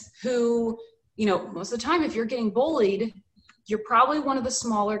kids who, most of the time, if you're getting bullied, you're probably one of the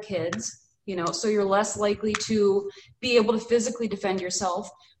smaller kids, so you're less likely to be able to physically defend yourself.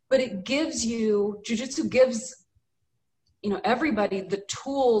 But jiu-jitsu gives, everybody the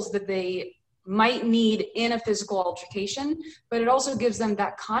tools that they might need in a physical altercation, but it also gives them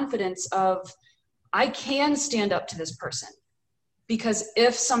that confidence of, I can stand up to this person, because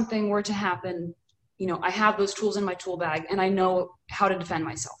if something were to happen, I have those tools in my tool bag and I know how to defend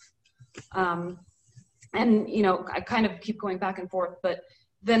myself. I kind of keep going back and forth, but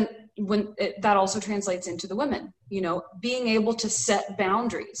then that also translates into the women, being able to set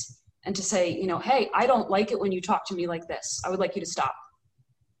boundaries and to say, hey, I don't like it when you talk to me like this. I would like you to stop.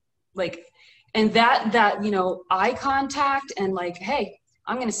 And that eye contact and hey,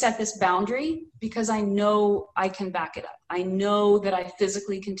 I'm going to set this boundary because I know I can back it up. I know that I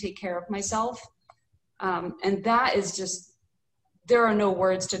physically can take care of myself. And that is just, there are no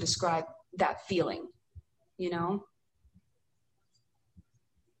words to describe that feeling,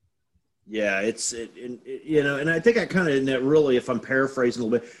 Yeah, and I think I kind of, really, if I'm paraphrasing a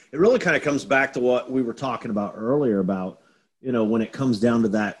little bit, it really kind of comes back to what we were talking about earlier about, when it comes down to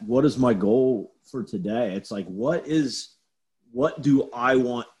that, what is my goal for today? It's like, what do I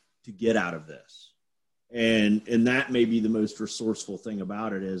want to get out of this? And that may be the most resourceful thing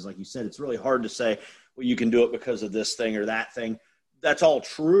about it is, like you said, it's really hard to say, well, you can do it because of this thing or that thing. That's all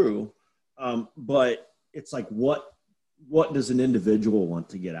true. But it's like, what what does an individual want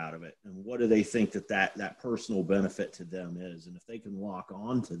to get out of it, and what do they think that personal benefit to them is? And if they can lock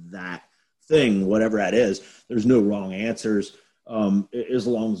on to that thing, whatever that is, there's no wrong answers, as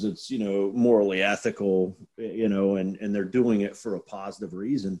long as it's, morally ethical, and they're doing it for a positive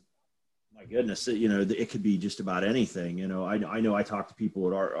reason. My goodness, it could be just about anything. I know I talk to people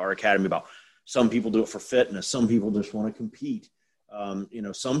at our academy about, some people do it for fitness. Some people just want to compete.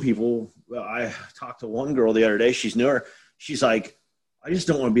 Some people, I talked to one girl the other day, she's newer. She's like, I just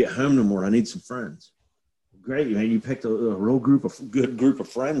don't want to be at home no more. I need some friends. Great. Man, you picked a real good group of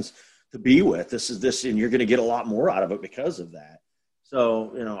friends to be with. This, and you're going to get a lot more out of it because of that.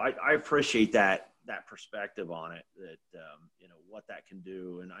 So, I appreciate that perspective on it, that, what that can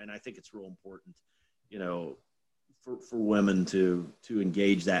do. And I think it's real important, for women to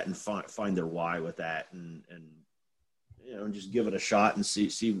engage that and find their why with that, and just give it a shot and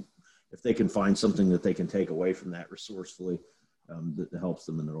see if they can find something that they can take away from that resourcefully, that helps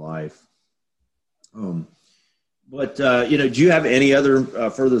them in their life. But do you have any other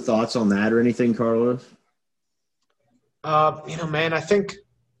further thoughts on that or anything, Carlos? Man, I think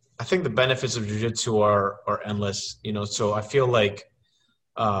the benefits of jiu-jitsu are endless, so I feel like,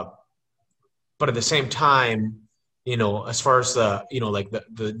 but at the same time, as far as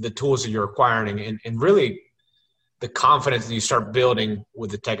the tools that you're acquiring and really the confidence that you start building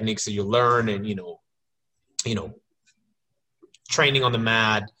with the techniques that you learn, and, training on the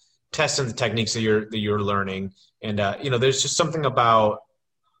mat, testing the techniques that you're learning. And, there's just something about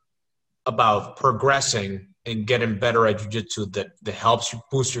progressing and getting better at jiu-jitsu that helps you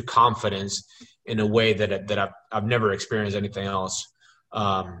boost your confidence in a way that I've never experienced anything else.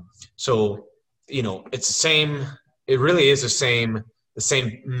 So, it's the same. It really is the same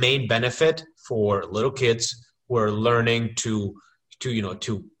main benefit for little kids who are learning to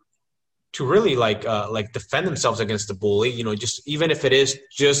really like defend themselves against the bully. Just even if it is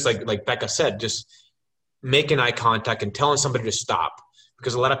just like Becca said, just making eye contact and telling somebody to stop,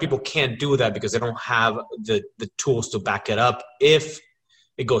 because a lot of people can't do that because they don't have the tools to back it up if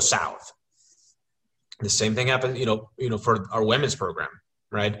it goes south. The same thing happens, for our women's program,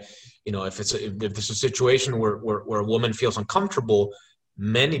 right? If there's a situation where a woman feels uncomfortable,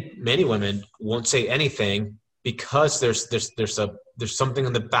 many women won't say anything because there's something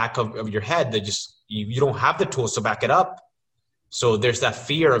in the back of your head that just you don't have the tools to back it up. So there's that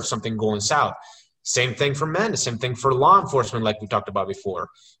fear of something going south. Same thing for men, the same thing for law enforcement, like we talked about before.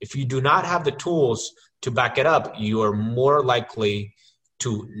 If you do not have the tools to back it up, you are more likely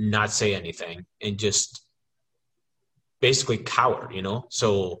to not say anything and just basically cower,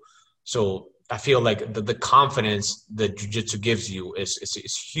 So I feel like the confidence that jiu-jitsu gives you is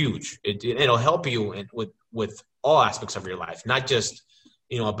huge. It'll help you with all aspects of your life, not just,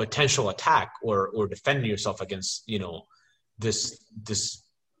 a potential attack or defending yourself against, this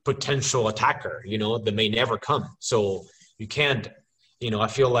potential attacker, that may never come. So you can't, I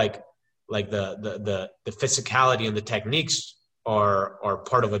feel like the physicality and the techniques are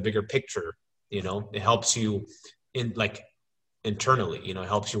part of a bigger picture. It helps you internally, it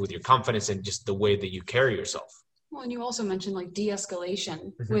helps you with your confidence and just the way that you carry yourself. Well, and you also mentioned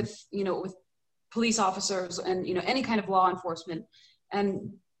de-escalation with police officers and, any kind of law enforcement,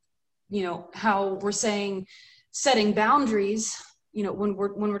 and, how we're saying setting boundaries, when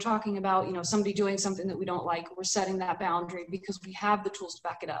we're talking about, somebody doing something that we don't like, we're setting that boundary because we have the tools to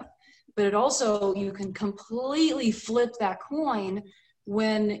back it up. But it also, you can completely flip that coin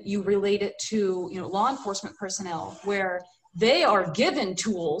when you relate it to, law enforcement personnel, where they are given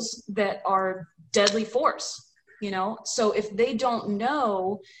tools that are deadly force, So if they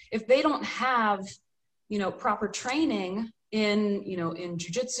don't have, proper training in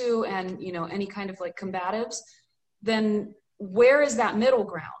jiu-jitsu and, any kind of combatives, then where is that middle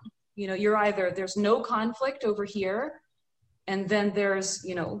ground? You're either, there's no conflict over here, and then there's,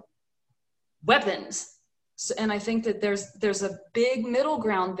 weapons. So, and I think that there's a big middle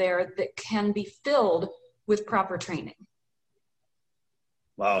ground there that can be filled with proper training.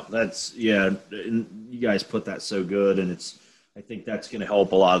 Wow, and you guys put that so good, and I think that's going to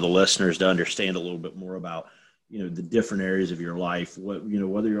help a lot of the listeners to understand a little bit more about, the different areas of your life, whether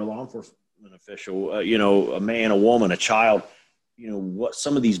you're a law enforcement official, a man, a woman, a child, what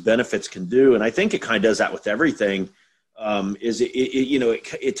some of these benefits can do. And I think it kind of does that with everything.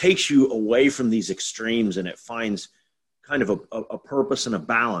 It takes you away from these extremes, and it finds kind of a purpose and a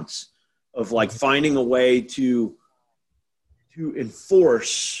balance of finding a way to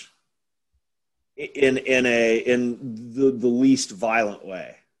enforce in the least violent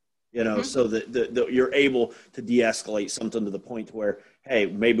way, so that you're able to de-escalate something to the point where hey,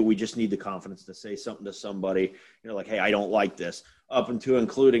 maybe we just need the confidence to say something to somebody, like, hey, I don't like this, up into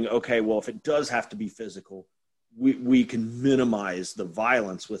including, okay, well, if it does have to be physical, we can minimize the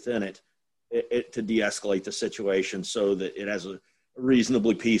violence within it to de-escalate the situation so that it has a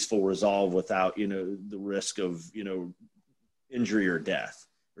reasonably peaceful resolve without, the risk of, injury or death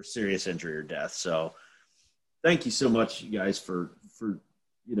or serious injury or death. So thank you so much, you guys, for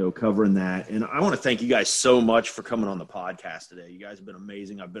covering that. And I want to thank you guys so much for coming on the podcast today. You guys have been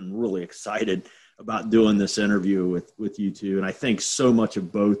amazing. I've been really excited about doing this interview with you two. And I think so much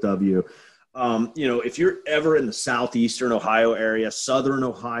of both of you. If you're ever in the southeastern Ohio area, southern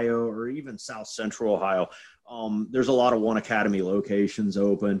Ohio, or even south central Ohio, there's a lot of One Academy locations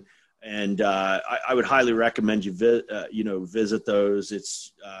open. And I would highly recommend you visit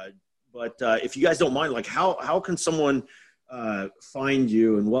those. But if you guys don't mind, like how can someone find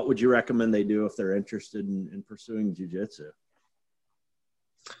you, and what would you recommend they do if they're interested in pursuing jiu-jitsu?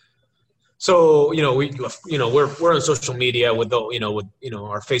 So, we're on social media with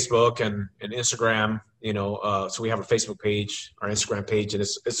our Facebook and Instagram, so we have a Facebook page, our Instagram page, and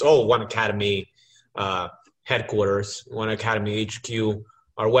it's all One Academy headquarters, One Academy HQ.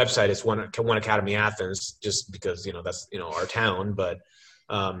 Our website is One Academy Athens, just because, that's, our town.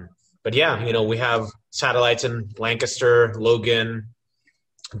 But yeah, we have satellites in Lancaster, Logan,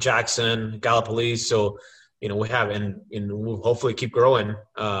 Jackson, Gallipolis. So, we have, and we'll hopefully keep growing.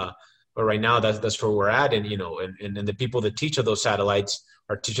 But right now that's where we're at. And, and the people that teach at those satellites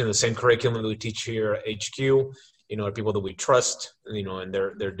are teaching the same curriculum that we teach here at HQ, are people that we trust, and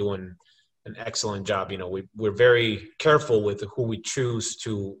they're doing an excellent job. We're very careful with who we choose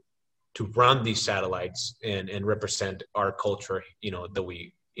to run these satellites and represent our culture, that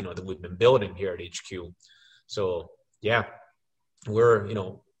we've been building here at HQ. So yeah, we're,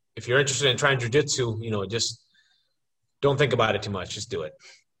 if you're interested in trying jiu-jitsu, just don't think about it too much. Just do it.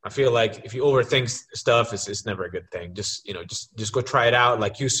 I feel like if you overthink stuff, it's never a good thing. Just go try it out.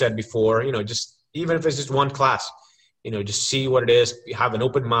 Like you said before, just even if it's just one class, just see what it is, have an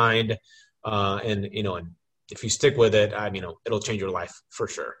open mind. And if you stick with it, it'll change your life for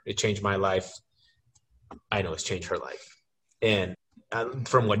sure. It changed my life. I know it's changed her life. And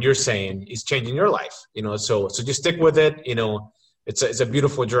from what you're saying, it's changing your life, so just stick with it. It's a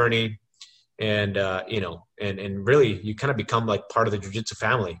beautiful journey. And, and really you kind of become like part of the jiu-jitsu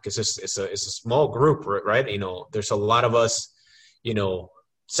family, because it's a small group, right? There's a lot of us,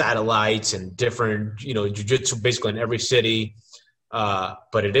 satellites and different, jiu-jitsu basically in every city.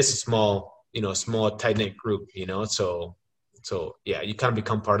 But it is a small tight-knit group, so yeah, you kind of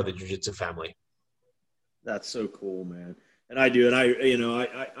become part of the jiu-jitsu family. That's so cool, man. And I do. And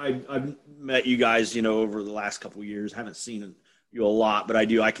I've met you guys, over the last couple of years. Haven't seen you a lot, but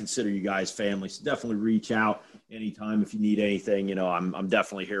I consider you guys family. So definitely reach out anytime if you need anything. I'm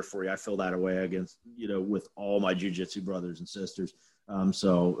definitely here for you. I feel that way with all my jiu-jitsu brothers and sisters.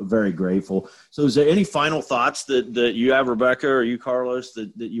 So very grateful. So is there any final thoughts that you have, Rebecca, or you, Carlos,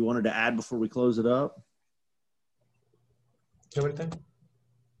 that you wanted to add before we close it up? Do you have anything?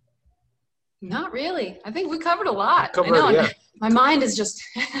 Not really. I think we covered a lot. Yeah. My mind is just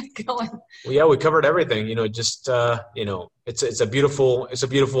going. Well, yeah, we covered everything. It's a beautiful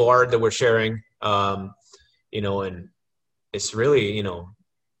art that we're sharing. And it's really,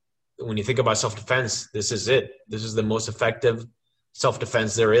 when you think about self-defense, this is it. This is the most effective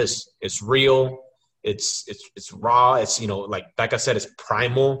self-defense there is. It's real. It's raw. It's, like Becca said, it's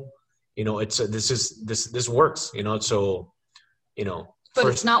primal. This works. So, But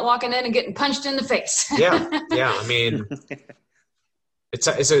it's not walking in and getting punched in the face. Yeah. I mean, it's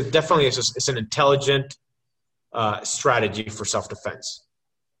an intelligent strategy for self-defense.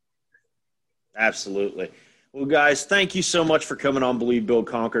 Absolutely. Well, guys, thank you so much for coming on Believe, Build,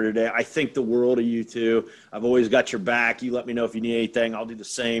 Conquer today. I think the world of you two. I've always got your back. You let me know if you need anything. I'll do the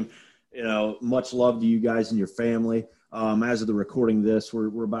same. Much love to you guys and your family. As of the recording of this,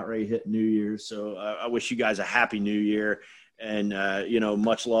 we're about ready to hit New Year's. So I wish you guys a happy New Year. And,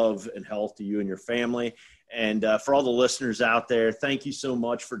 much love and health to you and your family. And for all the listeners out there, thank you so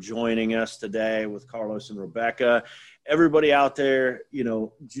much for joining us today with Carlos and Rebecca. Everybody out there,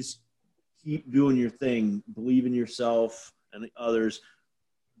 just keep doing your thing. Believe in yourself and others.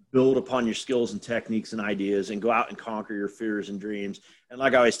 Build upon your skills and techniques and ideas, and go out and conquer your fears and dreams. And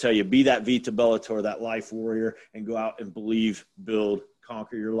like I always tell you, be that Vita Bellator, that life warrior, and go out and believe, build,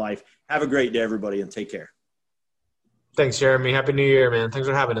 conquer your life. Have a great day, everybody, and take care. Thanks, Jeremy. Happy New Year, man. Thanks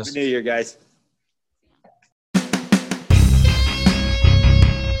for having us. Happy New Year, guys.